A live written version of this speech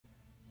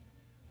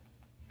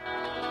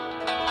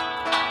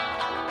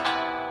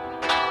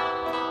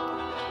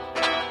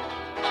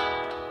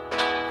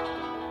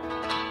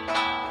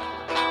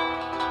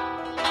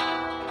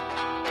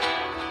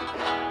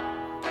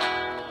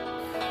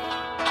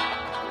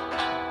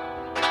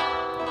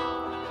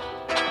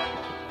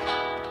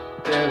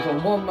there's a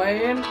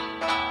woman in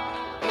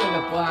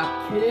a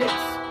black kids.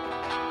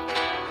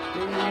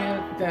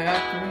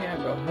 That me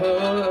and the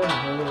hood.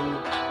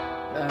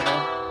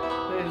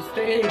 The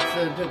states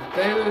and the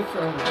village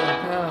and the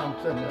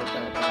towns and the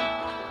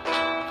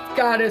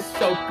God is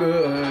so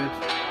good.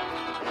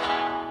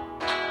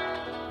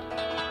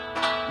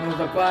 There's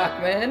a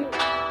black man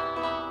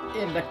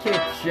in the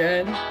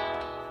kitchen,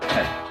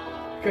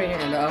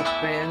 cleaning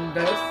up in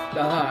the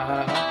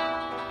style.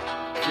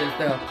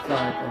 Just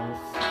outside this.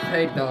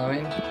 Hey,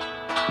 darling.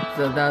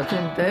 So that's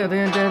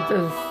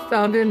the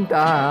sounding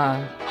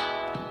die.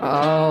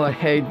 Oh,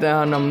 hey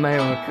down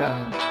America.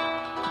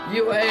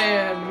 You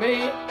and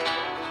me.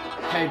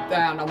 Hey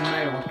down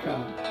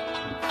America.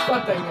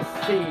 Something is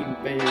seen,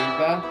 baby.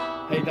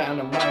 Hey down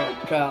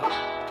America.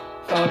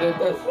 So did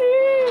the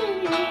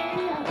sea.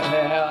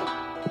 Yeah.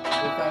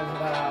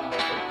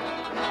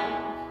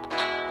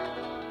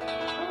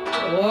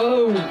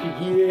 Oh,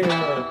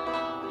 yeah.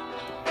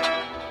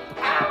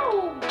 Ow.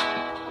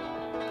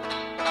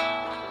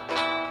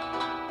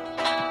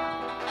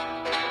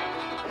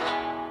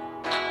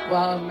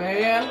 One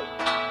man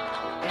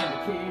in a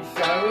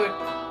t-shirt,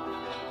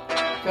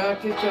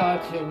 touchy,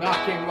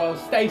 knocking roll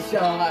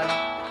station.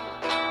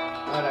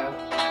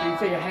 You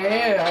see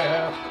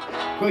hair,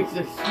 quick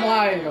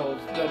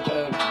smiles,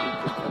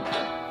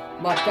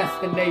 my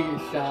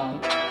destination.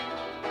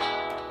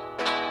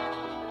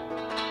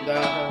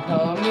 The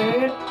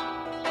coming,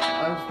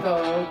 I'm so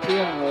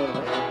good.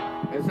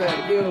 It's a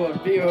you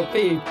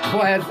be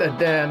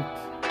president,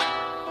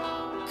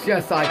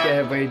 just like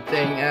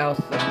everything else.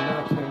 And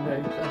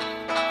nothing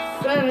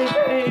sunny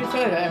days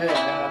ahead.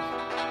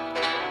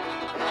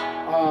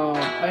 Oh,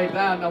 hey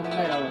down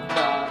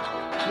America,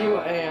 you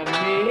and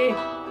me.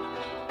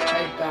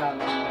 Hey down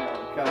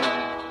America.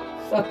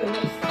 Something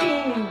to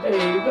see,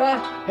 baby.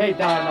 Hey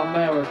down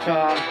America.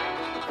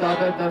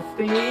 Something to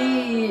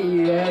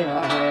see,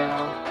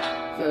 yeah.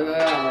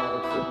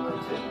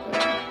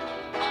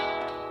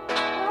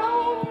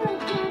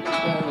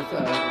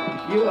 So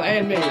you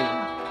and me.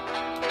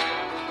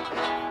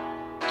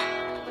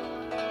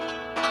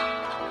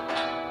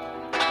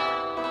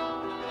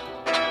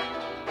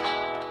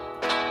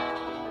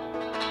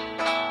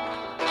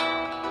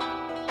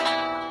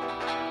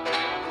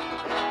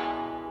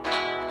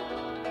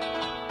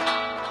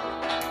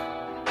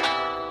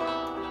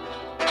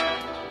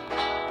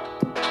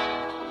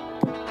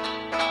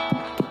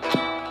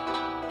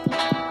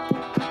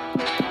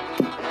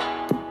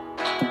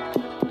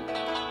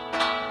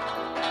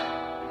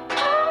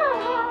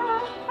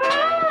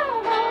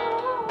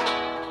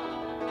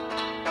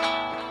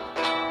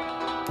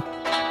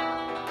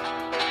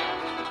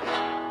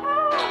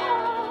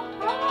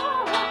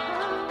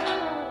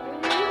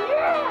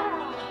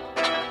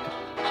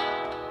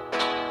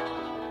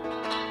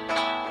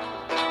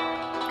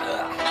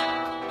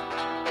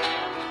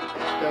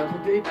 Down to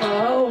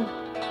depot,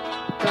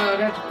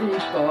 down at the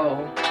depot.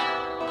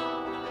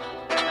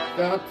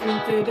 Down to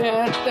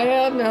that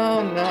there,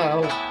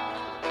 no.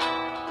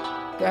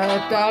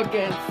 Down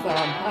get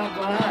some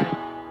Hawaii.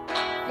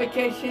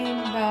 Vacation,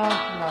 no,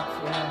 not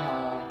so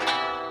hard.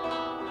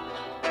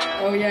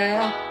 Oh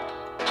yeah,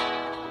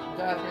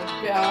 down in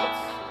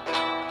Belts.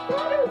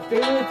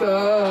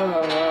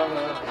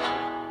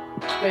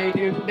 They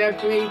do the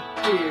great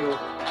deal.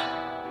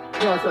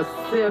 Just a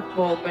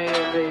simple man,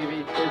 baby,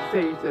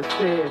 disease is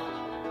this.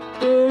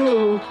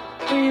 Ooh,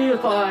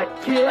 feels like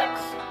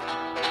kicks.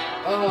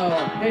 Oh,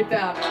 hit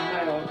down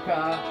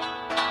America.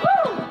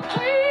 Woo,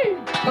 hey,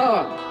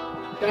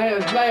 that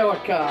is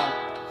America.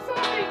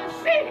 Something to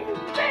see,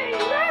 baby.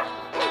 Hit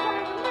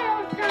down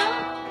America.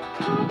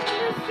 Something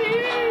to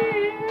see,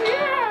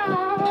 yeah.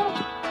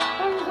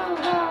 There's a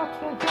lot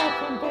of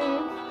happening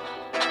things.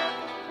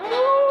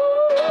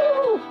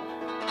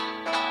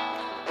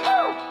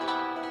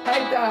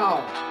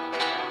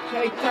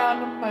 Hey down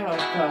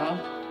America,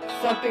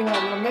 something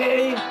on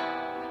me.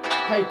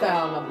 Hey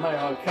down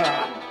America,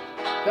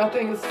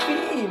 nothing is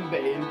seen,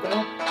 baby.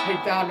 Hey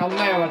down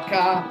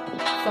America,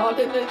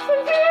 something is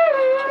yeah.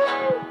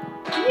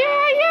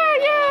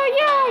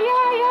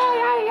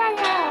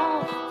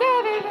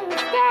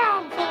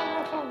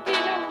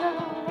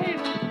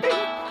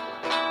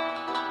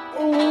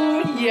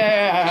 Ooh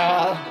yeah.